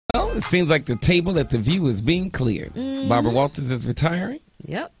Well, it seems like the table at the View is being cleared. Barbara Walters is retiring.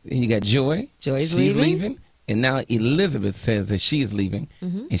 Yep. And you got Joy. She's leaving. And now Elizabeth says that she's leaving.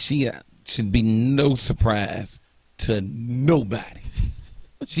 And she should be no surprise to nobody.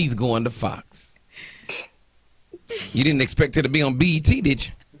 She's going to Fox. You didn't expect her to be on BET, did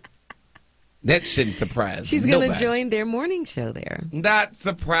you? That shouldn't surprise She's nobody. going to join their morning show there. Not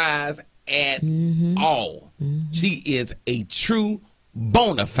surprised at all. She is a true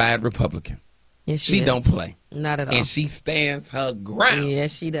bona fide Republican. Yes, she don't play. Not at all. And she stands her ground.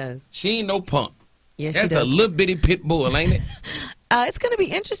 Yes, she does. She ain't no punk. Yes, That's she does. a little bitty pit bull, ain't it? It's going to be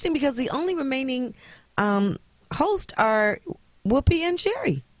interesting because the only remaining hosts are Whoopi and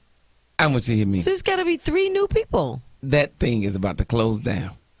Sherry. I want you to hear me. So there's got to be 3 new people. That thing is about to close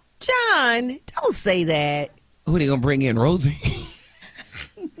down. John, don't say that. Who they gonna bring in, Rosie?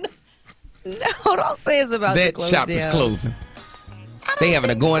 No, don't say it's about to close That shop down. is closing. They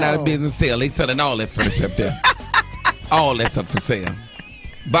having a going out of business sale. They selling all that furniture up there. All that's up for sale.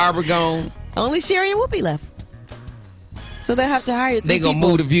 Barbara gone. Only Sherry and Whoopi left. So they'll have to hire 3 They gonna people.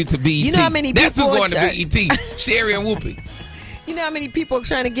 move the View to BET. You know how many That's people who's going are to BET. Sherry and Whoopi. You know how many people are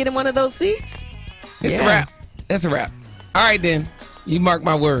trying to get in one of those seats? It's a wrap. That's a wrap. All right, then. You mark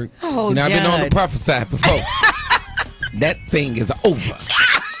my word. Oh, you know, I've been on the Judd. prophesy before. That thing is over.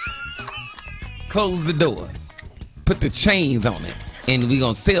 Close the doors. Put the chains on it. And we're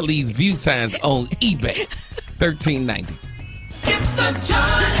going to sell these View signs on eBay. $13.90. It's the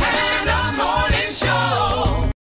John Hanna Morning Show.